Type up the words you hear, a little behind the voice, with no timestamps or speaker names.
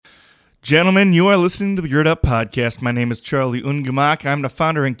Gentlemen, you are listening to the Gird Up Podcast. My name is Charlie Ungemak. I'm the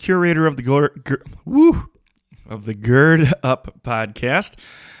founder and curator of the Gird Up Podcast.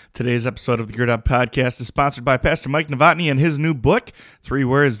 Today's episode of the Gird Up Podcast is sponsored by Pastor Mike Novotny and his new book, 3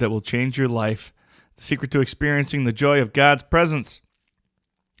 Words That Will Change Your Life: The Secret to Experiencing the Joy of God's Presence.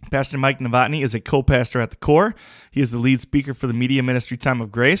 Pastor Mike Novotny is a co-pastor at the Core. He is the lead speaker for the media ministry Time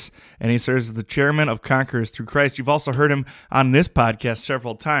of Grace, and he serves as the chairman of Conquerors Through Christ. You've also heard him on this podcast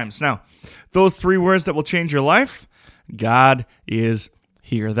several times. Now, those 3 words that will change your life: God is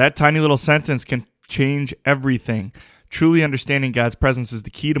here. That tiny little sentence can change everything. Truly understanding God's presence is the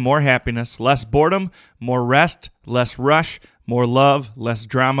key to more happiness, less boredom, more rest, less rush, more love, less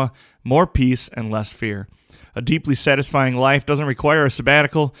drama, more peace, and less fear. A deeply satisfying life doesn't require a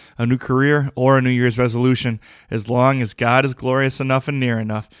sabbatical, a new career, or a New Year's resolution. As long as God is glorious enough and near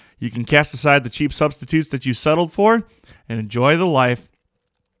enough, you can cast aside the cheap substitutes that you settled for and enjoy the life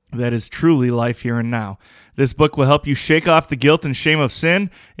that is truly life here and now. This book will help you shake off the guilt and shame of sin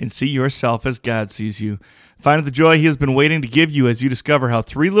and see yourself as God sees you. Find the joy He has been waiting to give you as you discover how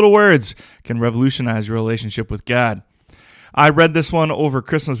 3 little words can revolutionize your relationship with God. I read this one over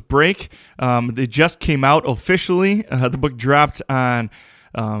Christmas break. It just came out officially. The book dropped on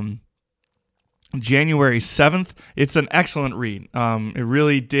January 7th. It's an excellent read. It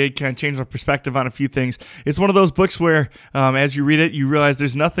really did kind of change my perspective on a few things. It's one of those books where as you read it, you realize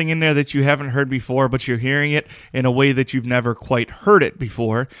there's nothing in there that you haven't heard before, but you're hearing it in a way that you've never quite heard it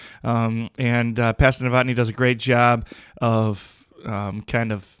before. And Pastor Novotny does a great job of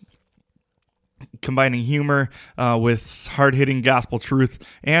kind of combining humor with hard-hitting gospel truth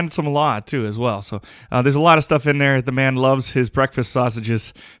and some law, too, as well. So there's a lot of stuff in there. The man loves his breakfast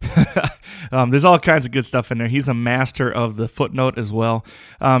sausages. There's all kinds of good stuff in there. He's a master of the footnote as well.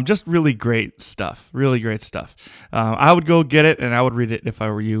 Just really great stuff. Really great stuff. I would go get it, and I would read it if I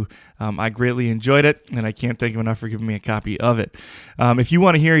were you. I greatly enjoyed it, and I can't thank him enough for giving me a copy of it. If you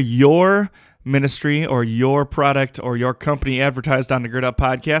want to hear your ministry or your product or your company advertised on the Gird Up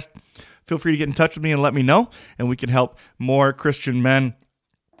Podcast, feel free to get in touch with me and let me know, and we can help more Christian men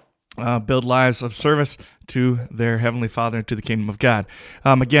build lives of service to their Heavenly Father and to the kingdom of God.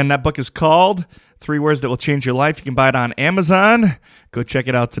 Again, that book is called 3 Words That Will Change Your Life. You can buy it on Amazon. Go check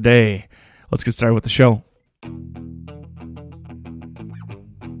it out today. Let's get started with the show.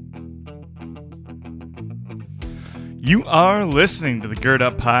 You are listening to the Gird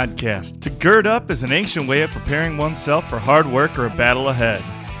Up Podcast. To gird up is an ancient way of preparing oneself for hard work or a battle ahead.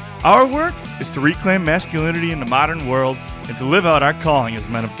 Our work is to reclaim masculinity in the modern world and to live out our calling as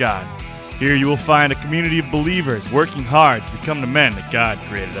men of God. Here you will find a community of believers working hard to become the men that God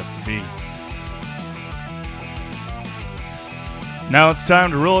created us to be. Now it's time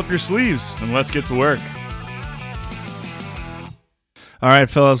to roll up your sleeves and let's get to work. All right,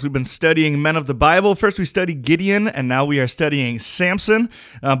 fellas, we've been studying men of the Bible. First, we studied Gideon, and now we are studying Samson,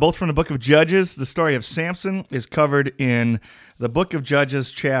 both from the book of Judges. The story of Samson is covered in the book of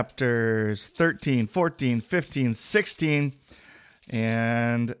Judges, chapters 13, 14, 15, 16,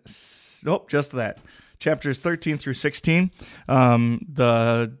 and, just that. Chapters 13 through 16.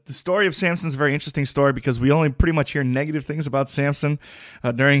 The story of Samson is a very interesting story because we only pretty much hear negative things about Samson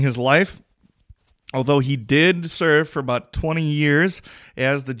during his life. Although he did serve for about 20 years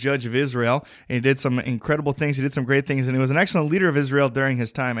as the judge of Israel, and he did some incredible things, he did some great things, and he was an excellent leader of Israel during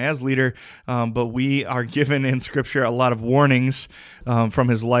his time as leader, but we are given in Scripture a lot of warnings from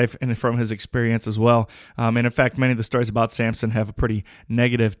his life and from his experience as well. And in fact, many of the stories about Samson have a pretty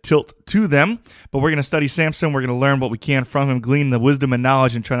negative tilt to them, but we're going to study Samson, we're going to learn what we can from him, glean the wisdom and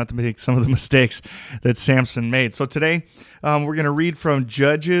knowledge, and try not to make some of the mistakes that Samson made. So today, we're going to read from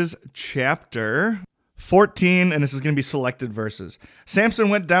Judges chapter 14, and this is going to be selected verses. Samson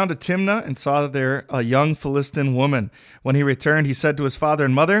went down to Timnah and saw there a young Philistine woman. When he returned, he said to his father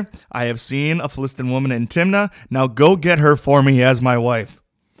and mother, "I have seen a Philistine woman in Timnah. Now go get her for me as my wife."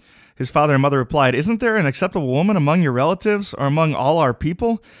 His father and mother replied, "Isn't there an acceptable woman among your relatives or among all our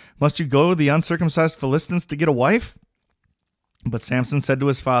people? Must you go to the uncircumcised Philistines to get a wife?" But Samson said to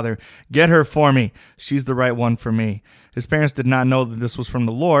his father, "Get her for me. She's the right one for me." His parents did not know that this was from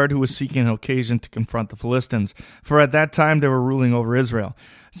the Lord, who was seeking an occasion to confront the Philistines, for at that time they were ruling over Israel.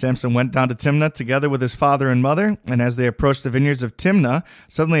 Samson went down to Timnah together with his father and mother, and as they approached the vineyards of Timnah,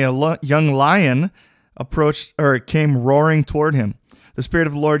 suddenly a young lion came roaring toward him. The Spirit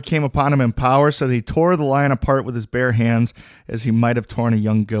of the Lord came upon him in power, so that he tore the lion apart with his bare hands, as he might have torn a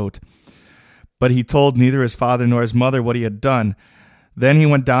young goat. But he told neither his father nor his mother what he had done. Then he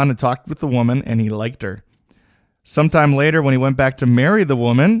went down and talked with the woman, and he liked her. Sometime later, when he went back to marry the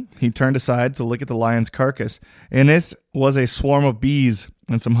woman, he turned aside to look at the lion's carcass. In it was a swarm of bees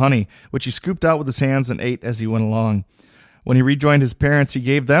and some honey, which he scooped out with his hands and ate as he went along. When he rejoined his parents, he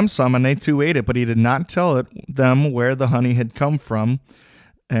gave them some, and they too ate it, but he did not tell them where the honey had come from,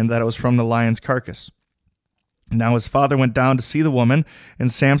 and that it was from the lion's carcass. Now his father went down to see the woman,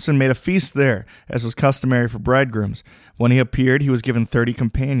 and Samson made a feast there, as was customary for bridegrooms. When he appeared, he was given 30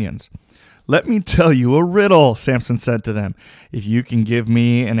 companions. "Let me tell you a riddle," Samson said to them. "If you can give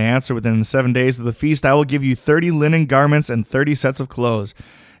me an answer within 7 days of the feast, I will give you 30 linen garments and 30 sets of clothes.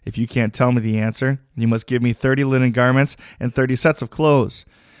 If you can't tell me the answer, you must give me 30 linen garments and 30 sets of clothes."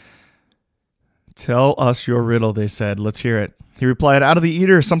 "Tell us your riddle," they said. "Let's hear it." He replied, "Out of the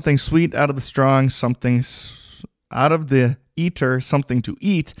eater, something sweet. Out of the strong, something out of the eater, something to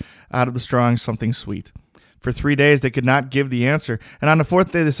eat. Out of the strong, something sweet." For 3 days they could not give the answer, and on the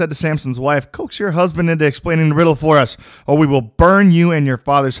 4th day they said to Samson's wife, "Coax your husband into explaining the riddle for us, or we will burn you and your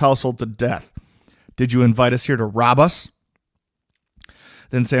father's household to death. Did you invite us here to rob us?"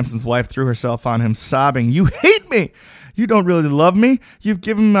 Then Samson's wife threw herself on him, sobbing, "You hate me! You don't really love me. You've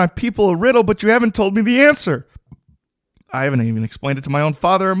given my people a riddle, but you haven't told me the answer." "I haven't even explained it to my own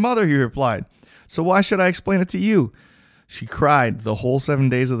father or mother," he replied. "So why should I explain it to you?" She cried the whole 7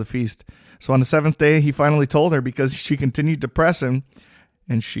 days of the feast. So on the 7th day, he finally told her because she continued to press him,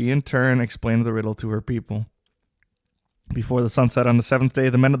 and she in turn explained the riddle to her people. Before the sun set on the 7th day,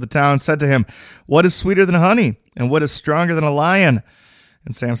 the men of the town said to him, "What is sweeter than honey, and what is stronger than a lion?"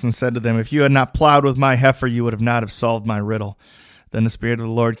 And Samson said to them, "If you had not plowed with my heifer, you would not have solved my riddle." Then the Spirit of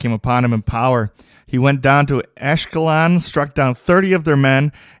the Lord came upon him in power. He went down to Ashkelon, struck down 30 of their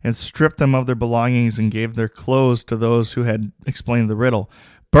men, and stripped them of their belongings and gave their clothes to those who had explained the riddle.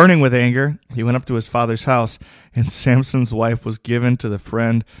 Burning with anger, he went up to his father's house, and Samson's wife was given to the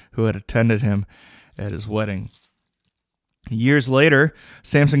friend who had attended him at his wedding. Years later,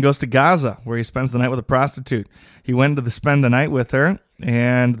 Samson goes to Gaza, where he spends the night with a prostitute. He went to spend the night with her,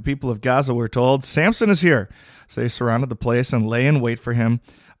 and the people of Gaza were told, "Samson is here." So they surrounded the place and lay in wait for him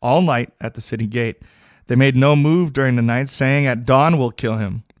all night at the city gate. They made no move during the night, saying, "At dawn we'll kill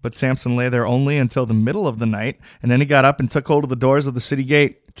him." But Samson lay there only until the middle of the night, and then he got up and took hold of the doors of the city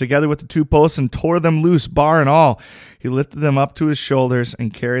gate, together with the 2 posts, and tore them loose, bar and all. He lifted them up to his shoulders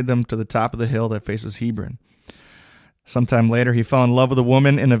and carried them to the top of the hill that faces Hebron. Sometime later, he fell in love with a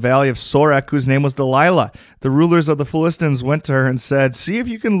woman in the valley of Sorek, whose name was Delilah. The rulers of the Philistines went to her and said, "See if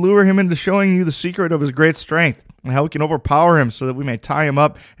you can lure him into showing you the secret of his great strength, and how we can overpower him so that we may tie him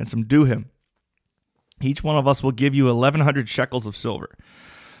up and subdue him. Each one of us will give you 1,100 shekels of silver."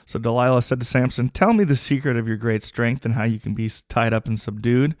 So Delilah said to Samson, "Tell me the secret of your great strength and how you can be tied up and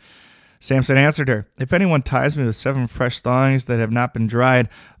subdued." Samson answered her, "If anyone ties me with 7 fresh thongs that have not been dried,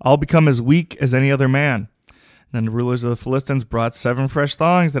 I'll become as weak as any other man." Then the rulers of the Philistines brought 7 fresh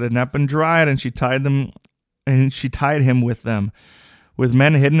thongs that had not been dried, and she tied him with them. With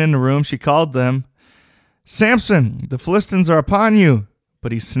men hidden in the room, she called them, "Samson, the Philistines are upon you."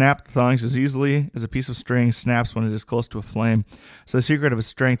 But he snapped the thongs as easily as a piece of string snaps when it is close to a flame. So the secret of his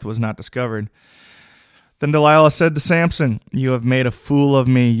strength was not discovered. Then Delilah said to Samson, "You have made a fool of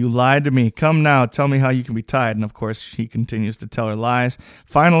me. You lied to me. Come now, tell me how you can be tied." And of course, he continues to tell her lies.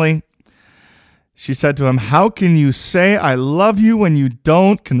 Finally, she said to him, "How can you say I love you when you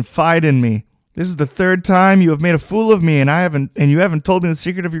don't confide in me? This is the 3rd time you have made a fool of me, and you haven't told me the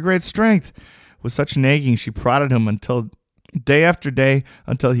secret of your great strength." With such nagging, she prodded him day after day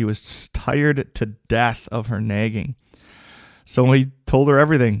until he was tired to death of her nagging. So he told her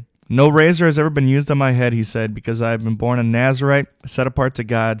everything. "No razor has ever been used on my head," he said, "because I have been born a Nazirite, set apart to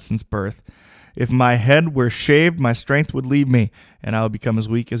God since birth. If my head were shaved, my strength would leave me, and I would become as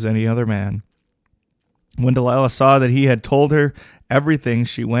weak as any other man." When Delilah saw that he had told her everything,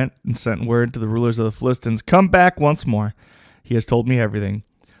 she went and sent word to the rulers of the Philistines, "Come back once more. He has told me everything."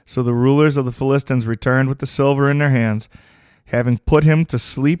 So the rulers of the Philistines returned with the silver in their hands. Having put him to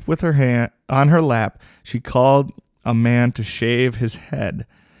sleep with her hand on her lap, she called a man to shave his head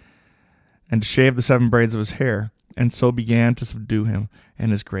and to shave the 7 braids of his hair, and so began to subdue him,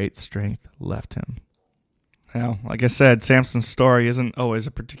 and his great strength left him. Now, like I said, Samson's story isn't always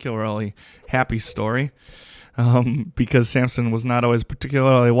a particularly happy story, because Samson was not always a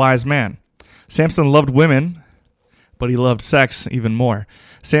particularly wise man. Samson loved women, but he loved sex even more.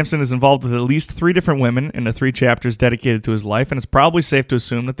 Samson is involved with at least 3 different women in the 3 chapters dedicated to his life, and it's probably safe to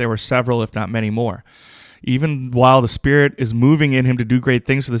assume that there were several, if not many more. Even while the Spirit is moving in him to do great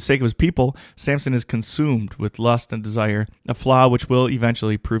things for the sake of his people, Samson is consumed with lust and desire, a flaw which will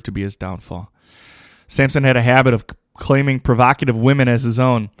eventually prove to be his downfall. Samson had a habit of claiming provocative women as his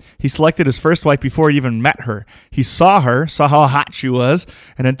own. He selected his first wife before he even met her. He saw her, saw how hot she was,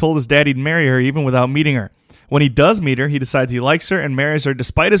 and then told his dad he'd marry her even without meeting her. When he does meet her, he decides he likes her and marries her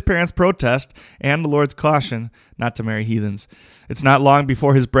despite his parents' protest and the Lord's caution not to marry heathens. It's not long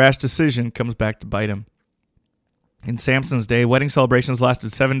before his brash decision comes back to bite him. In Samson's day, wedding celebrations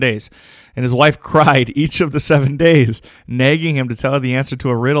lasted 7 days, and his wife cried each of the 7 days, nagging him to tell her the answer to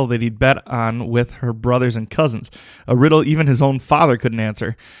a riddle that he'd bet on with her brothers and cousins, a riddle even his own father couldn't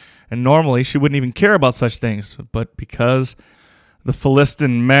answer. And normally, she wouldn't even care about such things, but because the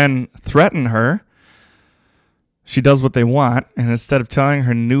Philistine men threaten her, she does what they want, and instead of telling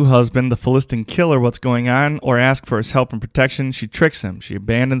her new husband, the Philistine killer, what's going on or ask for his help and protection, she tricks him, she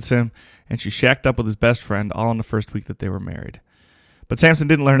abandons him, and she shacked up with his best friend all in the first week that they were married. But Samson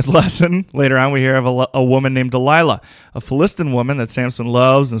didn't learn his lesson. Later on, we hear of a woman named Delilah, a Philistine woman that Samson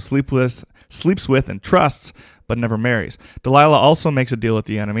loves and sleeps with and trusts, but never marries. Delilah also makes a deal with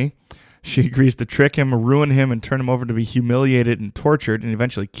the enemy. She agrees to trick him, ruin him, and turn him over to be humiliated and tortured and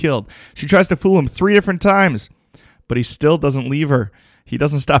eventually killed. She tries to fool him 3 different times, but he still doesn't leave her. He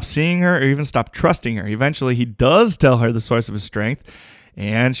doesn't stop seeing her or even stop trusting her. Eventually, he does tell her the source of his strength,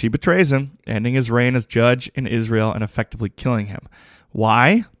 and she betrays him, ending his reign as judge in Israel and effectively killing him.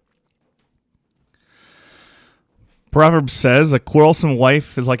 Why? Proverbs says, a quarrelsome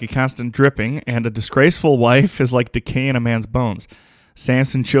wife is like a constant dripping, and a disgraceful wife is like decay in a man's bones.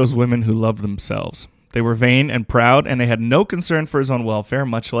 Samson chose women who loved themselves. They were vain and proud, and they had no concern for his own welfare,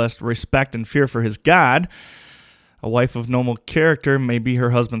 much less respect and fear for his God. A wife of noble character may be her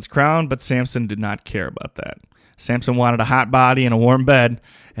husband's crown, but Samson did not care about that. Samson wanted a hot body and a warm bed,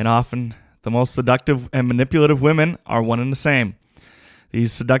 and often the most seductive and manipulative women are one and the same.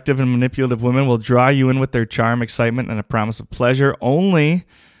 These seductive and manipulative women will draw you in with their charm, excitement, and a promise of pleasure, only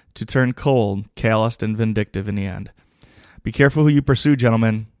to turn cold, calloused, and vindictive in the end. Be careful who you pursue,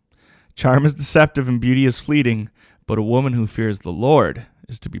 gentlemen. Charm is deceptive and beauty is fleeting, but a woman who fears the Lord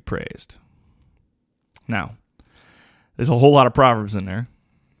is to be praised. Now, there's a whole lot of Proverbs in there,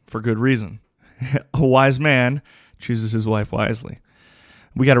 for good reason. A wise man chooses his wife wisely.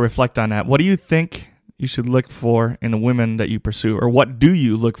 We got to reflect on that. What do you think you should look for in the women that you pursue? Or what do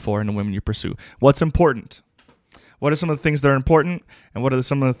you look for in the women you pursue? What's important? What are some of the things that are important? And what are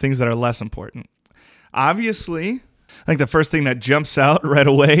some of the things that are less important? Obviously, I think the first thing that jumps out right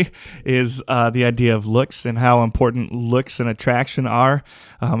away is the idea of looks and how important looks and attraction are,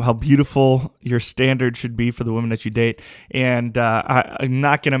 how beautiful your standard should be for the women that you date. And I'm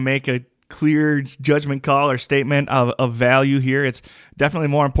not going to make a clear judgment call or statement of value here. It's definitely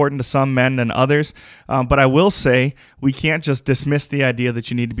more important to some men than others. But I will say we can't just dismiss the idea that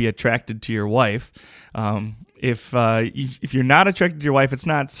you need to be attracted to your wife. If you're not attracted to your wife, it's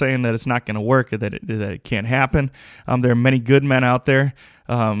not saying that it's not going to work or that it can't happen. There are many good men out there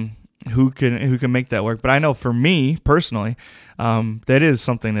who can make that work. But I know for me personally, that is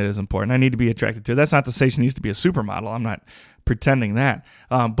something that is important. I need to be attracted to. That's not to say she needs to be a supermodel. I'm not pretending that.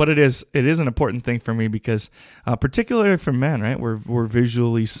 But it is an important thing for me because particularly for men, right? We're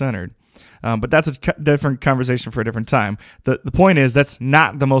visually centered. But that's a different conversation for a different time. The point is that's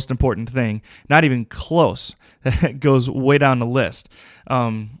not the most important thing, not even close. That goes way down the list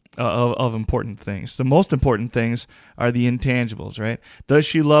of important things. The most important things are the intangibles, right? Does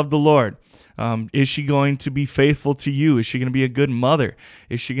she love the Lord? Is she going to be faithful to you? Is she going to be a good mother?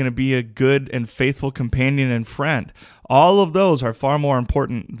 Is she going to be a good and faithful companion and friend? All of those are far more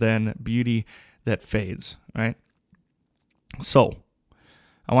important than beauty that fades, right? So,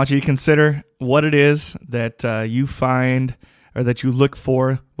 I want you to consider what it is that you find or that you look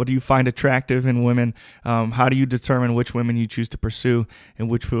for. What do you find attractive in women? How do you determine which women you choose to pursue and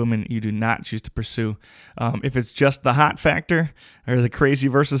which women you do not choose to pursue? If it's just the hot factor or the crazy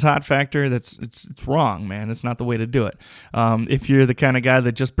versus hot factor, it's wrong, man. It's not the way to do it. If you're the kind of guy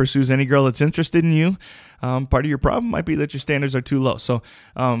that just pursues any girl that's interested in you, part of your problem might be that your standards are too low. So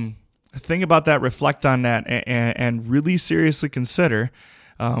think about that, reflect on that, and really seriously consider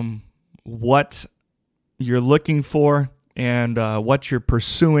what you're looking for and what you're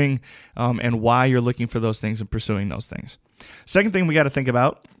pursuing and why you're looking for those things and pursuing those things. Second thing we got to think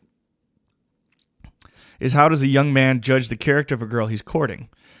about is how does a young man judge the character of a girl he's courting?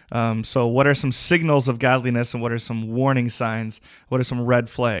 So what are some signals of godliness and what are some warning signs? What are some red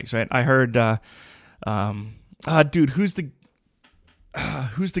flags, right? I heard, dude, who's the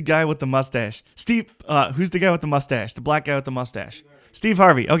guy with the mustache? Steve, who's the guy with the mustache? The black guy with the mustache? Steve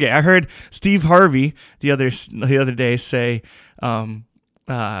Harvey. Okay, I heard Steve Harvey the other day say, "Don't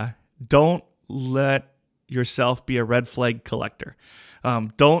let yourself be a red flag collector.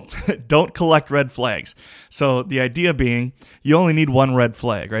 Don't collect red flags. So the idea being, you only need one red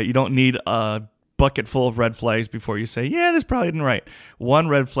flag, right? You don't need a bucket full of red flags before you say, yeah, this probably isn't right. One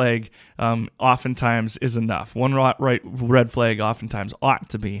red flag oftentimes is enough. One red flag oftentimes ought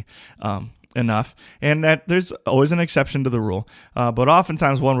to be enough, and that there's always an exception to the rule, but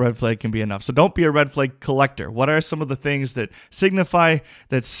oftentimes one red flag can be enough. So don't be a red flag collector. What are some of the things that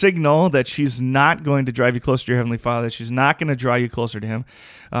signal that she's not going to drive you closer to your Heavenly Father, that she's not going to draw you closer to Him?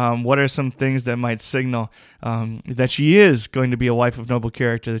 What are some things that might signal that she is going to be a wife of noble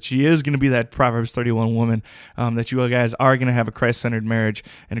character, that she is going to be that Proverbs 31 woman, that you guys are going to have a Christ-centered marriage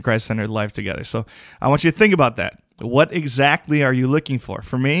and a Christ-centered life together? So I want you to think about that. What exactly are you looking for?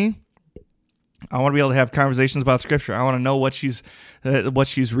 For me, I want to be able to have conversations about Scripture. I want to know what she's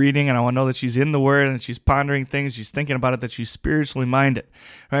reading, and I want to know that she's in the Word and she's pondering things, she's thinking about it, that she's spiritually minded,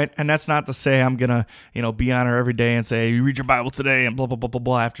 right? And that's not to say I'm gonna, be on her every day and say, "You read your Bible today," and blah blah blah blah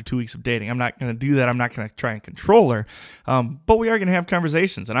blah. After 2 weeks of dating, I'm not gonna do that. I'm not gonna try and control her, but we are gonna have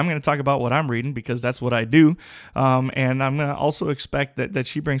conversations, and I'm gonna talk about what I'm reading because that's what I do, and I'm gonna also expect that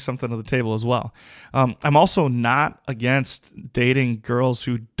she brings something to the table as well. I'm also not against dating girls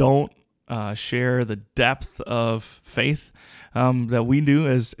who don't share the depth of faith that we do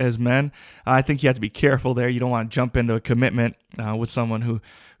as men. I think you have to be careful there. You don't want to jump into a commitment with someone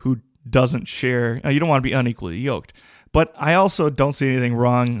who doesn't share. You don't want to be unequally yoked. But I also don't see anything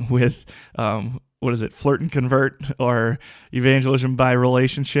wrong with flirt and convert or evangelism by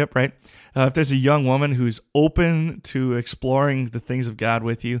relationship, right? If there's a young woman who's open to exploring the things of God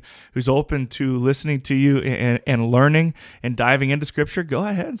with you, who's open to listening to you and learning and diving into Scripture, go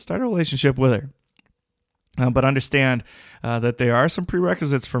ahead and start a relationship with her. But understand that there are some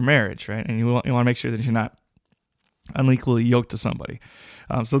prerequisites for marriage, right? And you want to make sure that you're not unequally yoked to somebody.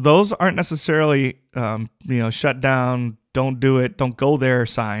 So those aren't necessarily, shut down, don't do it, don't go there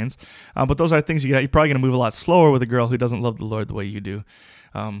signs. But those are things you're probably going to move a lot slower with a girl who doesn't love the Lord the way you do.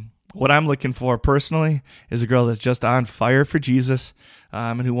 What I'm looking for personally is a girl that's just on fire for Jesus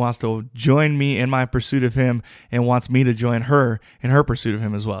and who wants to join me in my pursuit of Him and wants me to join her in her pursuit of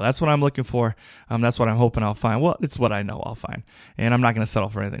Him as well. That's what I'm looking for. That's what I'm hoping I'll find. Well, it's what I know I'll find. And I'm not going to settle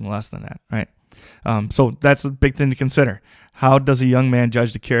for anything less than that, right? So that's a big thing to consider. How does a young man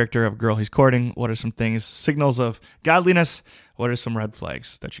judge the character of a girl he's courting? What are some signals of godliness? What are some red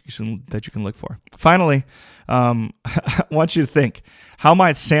flags that you can look for? Finally, I want you to think, how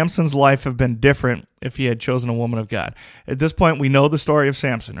might Samson's life have been different if he had chosen a woman of God? At this point, we know the story of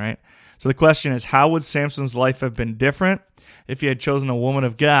Samson, right? So the question is, how would Samson's life have been different if he had chosen a woman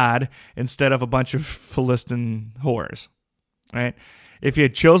of God instead of a bunch of Philistine whores, right? If he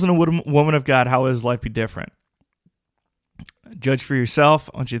had chosen a woman of God, how would his life be different? Judge for yourself.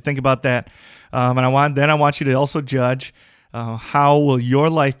 I want you to think about that. And I want you to also judge how will your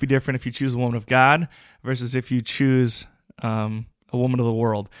life be different if you choose a woman of God versus if you choose a woman of the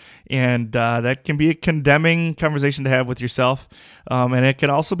world. And that can be a condemning conversation to have with yourself. And it can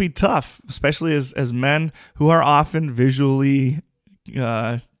also be tough, especially as men who are often visually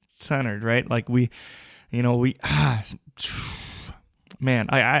centered, right? Like man,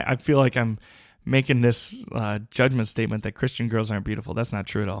 I feel like I'm making this judgment statement that Christian girls aren't beautiful. That's not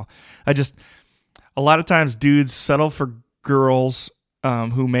true at all. A lot of times dudes settle for girls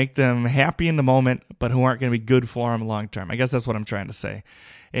who make them happy in the moment, but who aren't going to be good for them long term. I guess that's what I'm trying to say.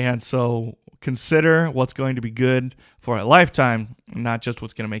 And so consider what's going to be good for a lifetime, not just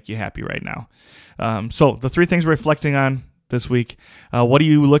what's going to make you happy right now. So the three things we're reflecting on this week: what do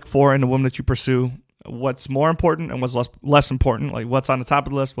you look for in the woman that you pursue? What's more important and what's less important? Like what's on the top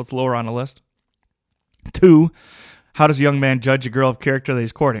of the list, what's lower on the list? 2, how does a young man judge a girl of character that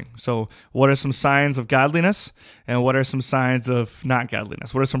he's courting? So what are some signs of godliness and what are some signs of not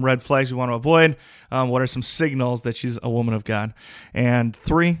godliness? What are some red flags you want to avoid? What are some signals that she's a woman of God? And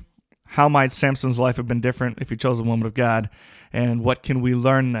 3, how might Samson's life have been different if he chose a woman of God? And what can we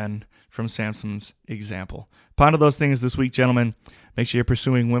learn then from Samson's example? Ponder those things this week, gentlemen. Make sure you're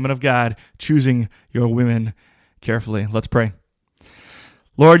pursuing women of God, choosing your women carefully. Let's pray.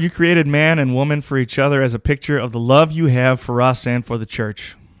 Lord, you created man and woman for each other as a picture of the love you have for us and for the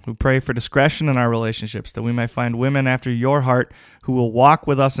church. We pray for discretion in our relationships, that we may find women after your heart who will walk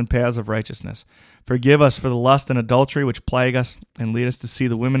with us in paths of righteousness. Forgive us for the lust and adultery which plague us, and lead us to see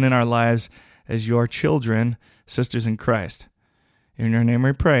the women in our lives as your children, sisters in Christ. In your name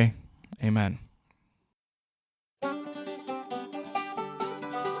we pray. Amen.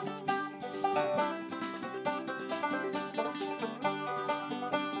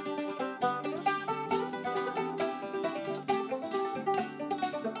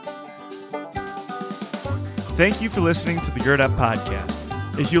 Thank you for listening to the Gird Up Podcast.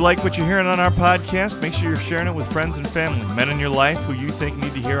 If you like what you're hearing on our podcast, make sure you're sharing it with friends and family, men in your life who you think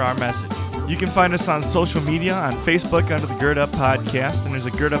need to hear our message. You can find us on social media, on Facebook under the Gird Up Podcast, and there's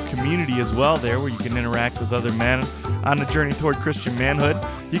a Gird Up community as well there where you can interact with other men on the journey toward Christian manhood.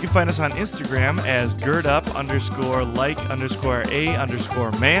 You can find us on Instagram as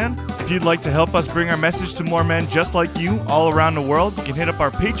girdup_like_a_man. If you'd like to help us bring our message to more men just like you all around the world, you can hit up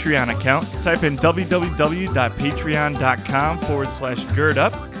our Patreon account. Type in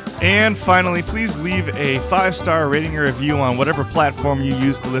www.patreon.com/girdup. And finally, please leave a 5-star rating or review on whatever platform you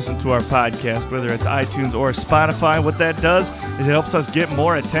use to listen to our podcast, whether it's iTunes or Spotify. What that does is it helps us get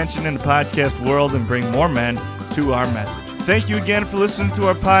more attention in the podcast world and bring more men to our message. Thank you again for listening to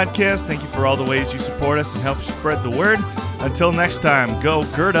our podcast. Thank you for all the ways you support us and help spread the word. Until next time, go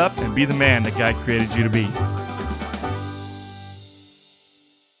gird up and be the man that God created you to be.